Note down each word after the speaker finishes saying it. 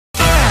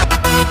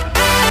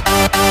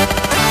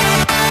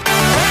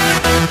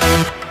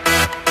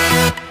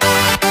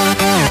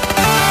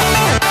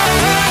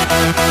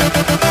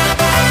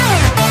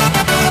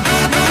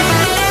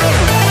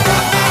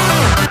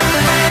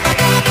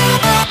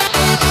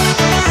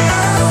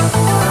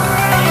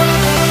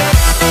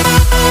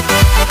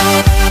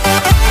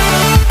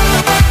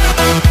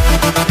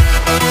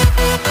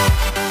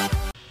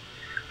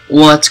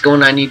What's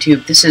going on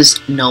YouTube? This is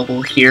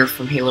Noble here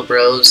from Halo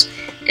Bros,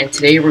 and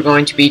today we're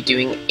going to be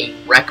doing a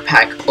rec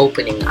pack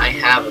opening. I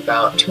have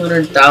about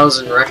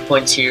 200,000 rec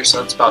points here,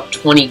 so that's about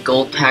 20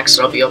 gold packs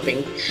that I'll be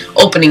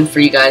opening for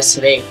you guys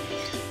today.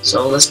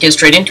 So let's get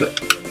straight into it.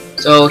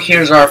 So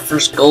here's our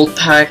first gold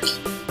pack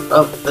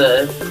of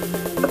the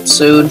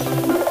episode.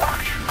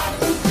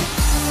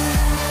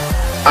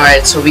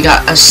 Alright, so we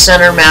got a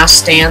center mass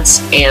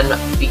stance and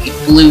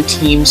the blue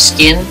team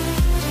skin.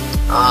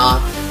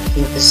 I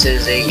think this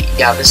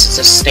is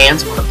a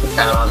stance. I'm gonna put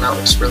that on. That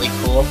looks really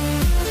cool.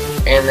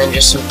 And then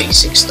just some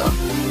basic stuff.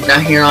 Now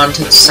here on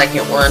to the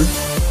second one.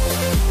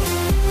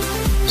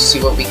 See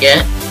what we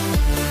get.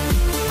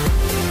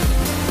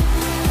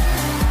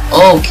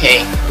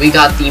 Okay, we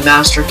got the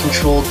Master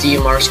Control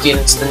DMR skin.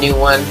 It's the new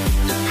one.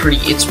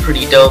 It's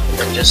pretty dope. And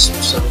then just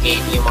some gay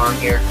DMR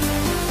here.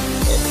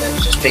 And then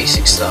just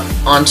basic stuff.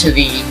 On to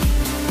the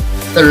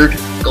third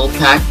gold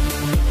pack.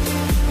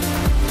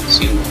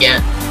 See what we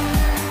get.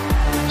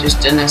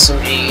 Just an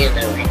SMG and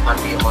a recon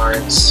DMR.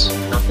 It's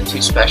nothing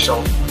too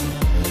special.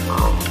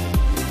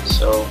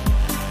 So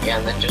yeah,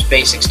 and then just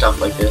basic stuff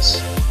like this.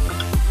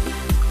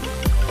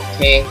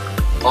 Okay,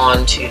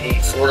 on to the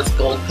fourth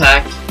gold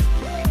pack.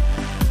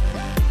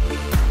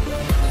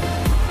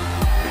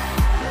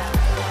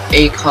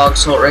 A Cog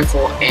Assault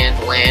Rifle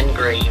and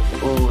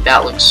Landgrave. Ooh,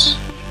 that looks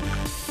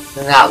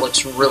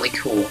really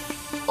cool.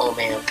 Oh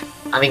man,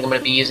 I think I'm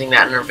gonna be using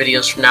that in our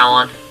videos from now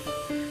on.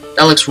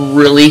 That looks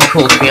really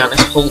cool, to be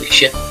honest. Holy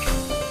shit.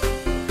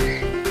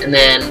 And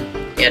then,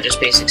 yeah,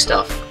 just basic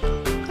stuff.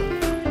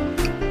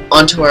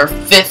 On to our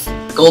fifth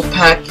gold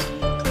pack.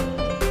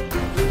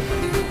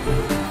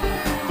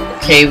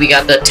 Okay, we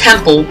got the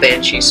Temple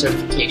Banshee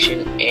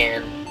certification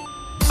and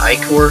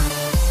Icor.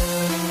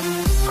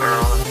 I don't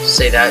know how to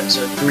say that. It's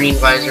a green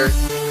visor,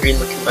 green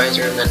looking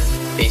visor, and then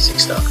basic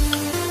stuff.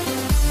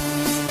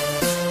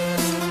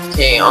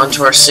 Okay, on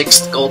to our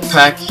sixth gold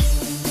pack.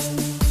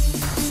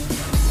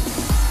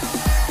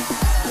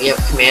 We have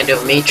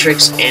Commando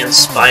Matrix and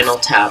Spinal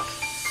Tap.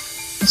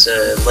 It's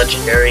a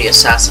legendary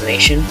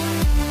assassination.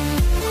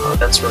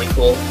 That's really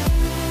cool.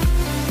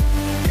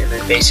 And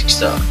then basic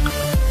stuff.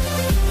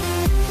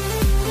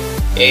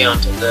 Okay, on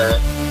to the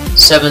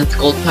seventh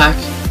gold pack.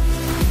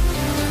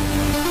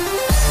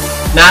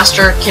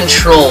 Master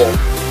Control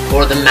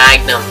for the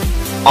Magnum.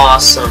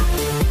 Awesome.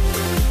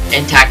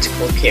 And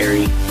Tactical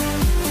Carry.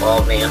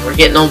 Oh man, we're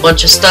getting a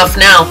bunch of stuff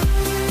now.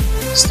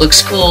 This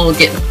looks cool. We're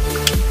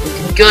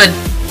looking good.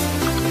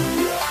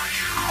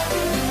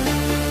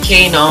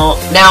 Okay, now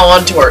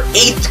on to our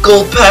eighth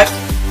gold pack.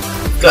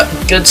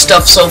 Got good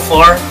stuff so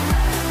far.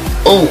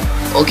 Oh,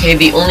 okay,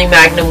 the only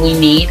Magnum we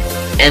need,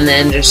 and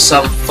then just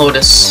some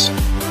Photos.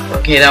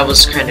 Okay, that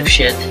was kind of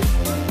shit.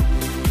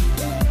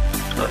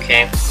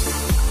 Okay.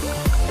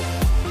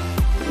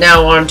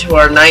 Now on to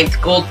our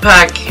ninth gold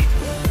pack.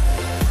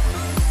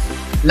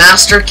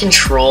 Master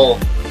Control.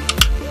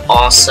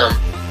 Awesome.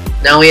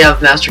 Now we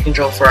have Master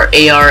Control for our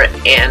AR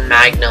and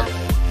Magnum.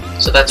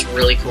 So that's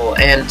really cool,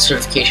 and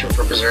certification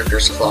for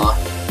Berserker's Claw.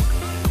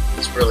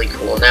 It's really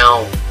cool.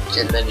 Now,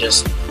 and then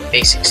just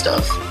basic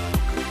stuff.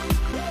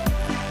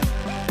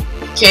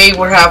 Okay,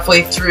 we're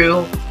halfway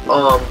through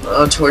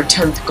onto our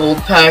 10th gold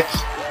pack,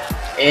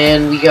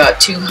 and we got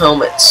two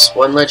helmets,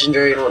 one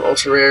legendary and one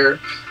ultra rare,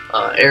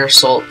 Air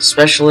Assault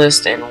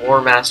Specialist and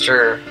War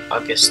Master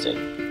Augustin,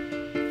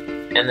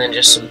 and then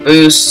just some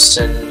boosts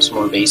and some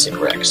more basic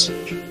recs.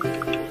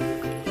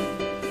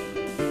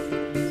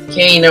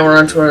 Okay, now we're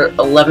on to our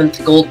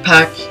 11th gold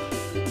pack.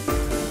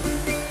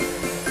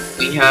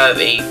 We have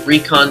a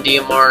Recon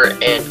DMR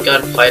and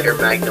Gunfighter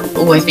Magnum.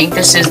 Oh, I think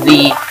this is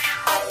the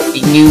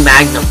new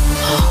Magnum.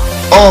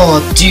 Oh,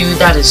 dude,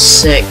 that is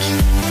sick.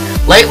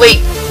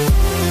 Lightweight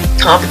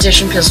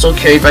competition pistol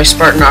carried by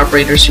Spartan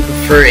operators who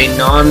prefer a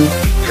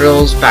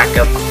non-drills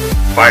backup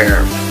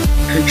firearm.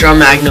 Quick draw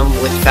Magnum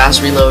with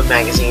fast reload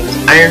magazines.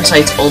 Iron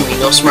sights only.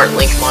 No smart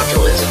link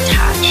module is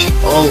attached.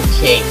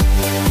 Okay.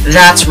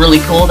 That's really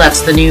cool.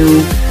 That's the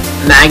new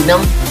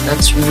Magnum.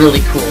 That's really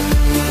cool.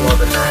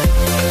 Loving that.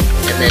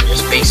 And then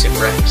just basic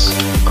recs.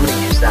 I'm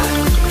gonna use that.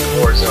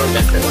 Warzone,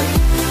 definitely.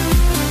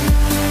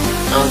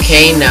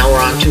 Okay, now we're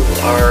on to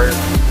our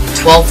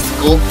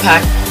 12th gold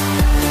pack.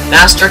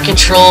 Master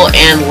Control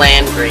and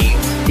Landgrave.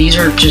 These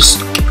are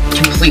just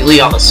completely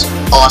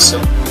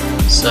awesome.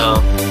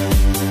 So,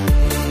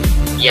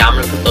 yeah, I'm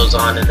gonna put those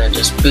on and then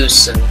just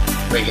boosts and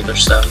regular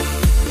stuff.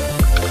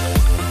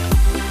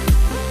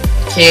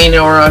 Okay,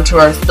 now we're on to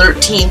our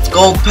 13th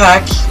gold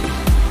pack.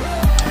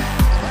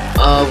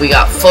 We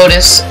got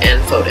Photos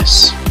and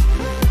Photos.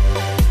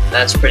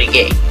 That's pretty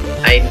gay.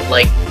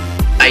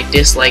 I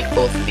dislike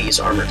both of these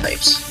armor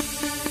types.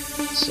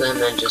 So, and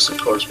then just,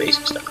 of course,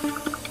 basic stuff.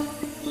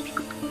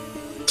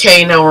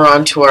 Okay, now we're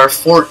on to our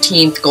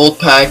 14th gold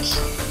pack.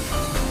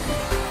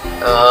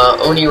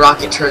 Oni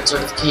Rocket Turret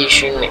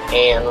Certification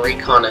and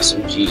Recon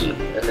SMG.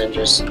 And then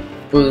just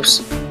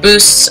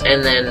boosts,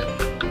 and then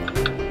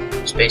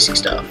just basic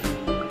stuff.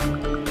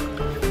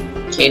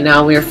 Okay,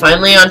 now we are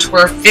finally on to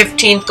our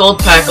 15th gold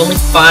pack, only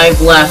 5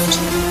 left.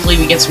 Hopefully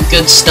we get some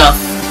good stuff.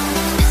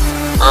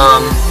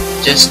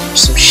 Just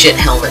some shit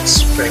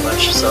helmets, pretty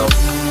much. So,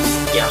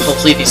 yeah,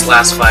 hopefully these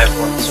last 5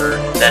 ones are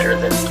better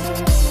than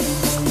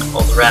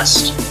all the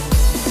rest.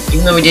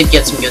 Even though we did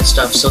get some good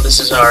stuff. So this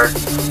is our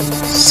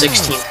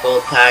 16th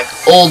gold pack.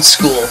 Old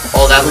school.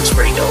 Oh, that looks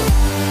pretty dope.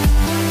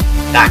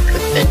 Back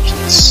with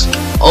vengeance.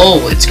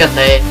 Oh, it's got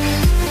the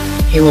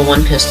Halo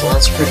 1 pistol.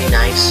 That's pretty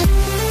nice.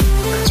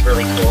 That's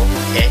really cool.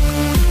 Okay.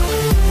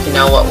 Okay,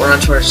 now what? We're on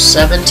to our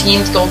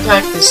 17th gold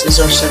pack. This is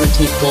our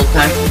 17th gold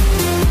pack.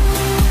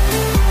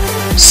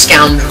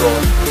 Scoundrel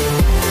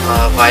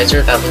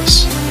visor. That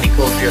looks pretty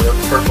cool if you're the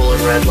purple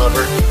and red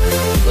lover.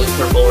 Blue,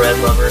 purple, red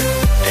lover.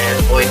 And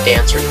Void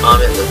Dancer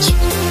Comet looks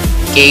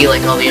gay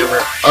like all the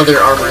other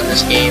armor in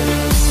this game.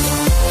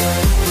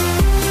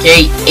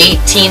 Okay,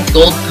 18th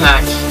gold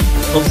pack.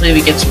 Hopefully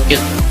we get some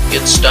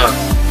good stuff.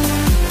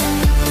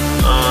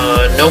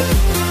 Nope.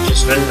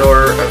 Just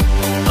Vendor,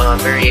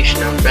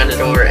 variation of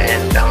Venador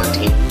and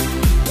Valentine.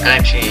 That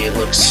actually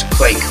looks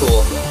quite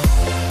cool.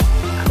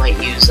 I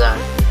might use that.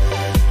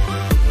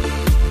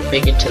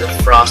 Big into the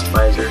frost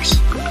visors,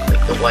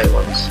 like the white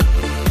ones.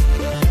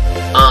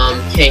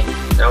 Okay,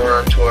 now we're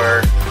on to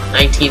our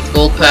 19th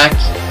gold pack.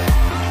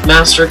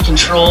 Master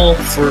Control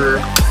for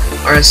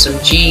our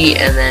SMG,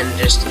 and then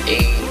just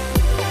a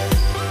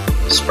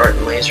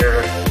Spartan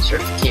Laser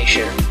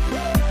certification.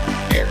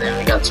 And then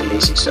we got some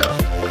basic stuff.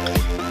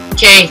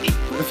 Okay,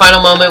 the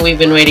final moment we've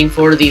been waiting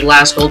for, the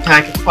last gold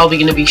pack. It's probably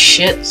going to be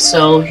shit,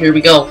 so here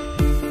we go.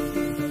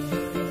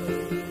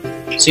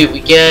 Let's see what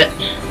we get.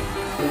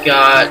 We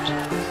got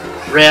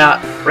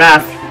Wrath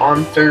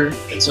Onther.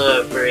 It's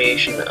a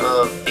variation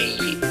of the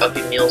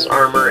Emil's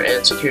armor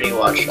and Security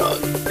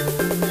Watchdog.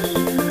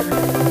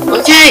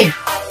 Okay,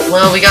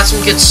 well, we got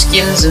some good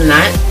skins in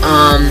that.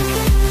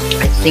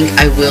 I think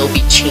I will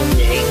be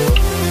changing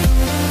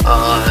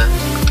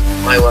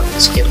my weapon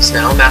skins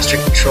now. Master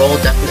Control,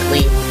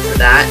 definitely for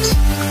that.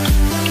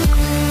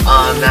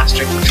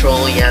 Master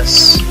Control,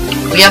 yes.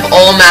 We have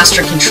all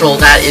Master Control.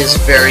 That is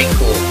very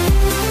cool.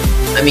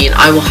 I mean,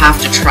 I will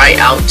have to try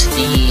out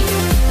the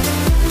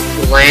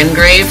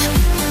Landgrave,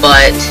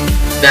 but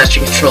Master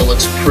Control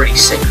looks pretty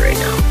sick right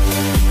now.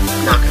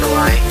 Not gonna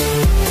lie.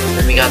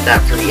 Then we got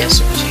that for the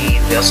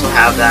SMG. We also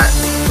have that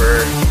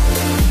for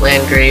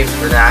Landgrave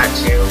for that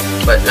too.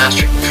 But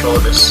Master Control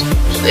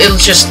it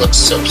just looks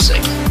so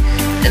sick.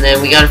 And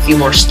then we got a few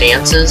more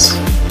stances.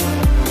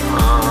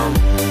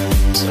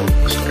 So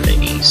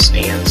Serenity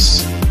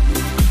stance.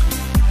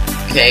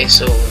 Okay,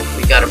 so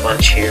we got a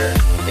bunch here.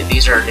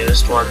 These are our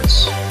newest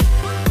ones.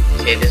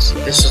 Okay, this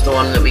is the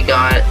one that we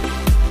got.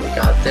 We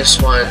got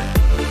this one,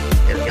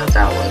 and we got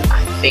that one.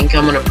 I think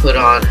I'm gonna put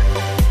on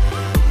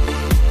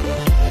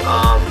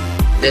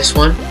this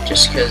one,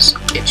 just because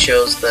it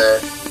shows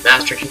the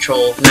Master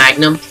Control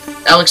Magnum.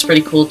 That looks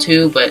pretty cool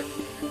too, but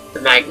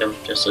the Magnum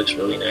just looks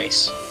really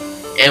nice.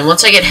 And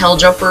once I get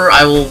Helljumper,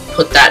 I will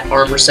put that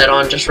armor set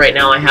on. Just right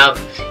now I have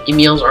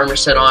Emil's armor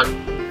set on.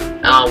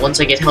 Once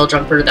I get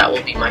Helljumper, that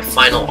will be my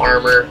final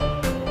armor.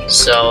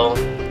 So,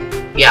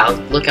 yeah,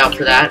 look out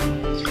for that.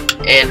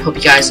 And hope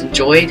you guys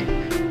enjoyed.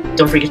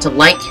 Don't forget to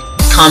like,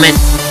 comment,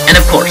 and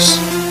of course,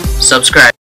 subscribe.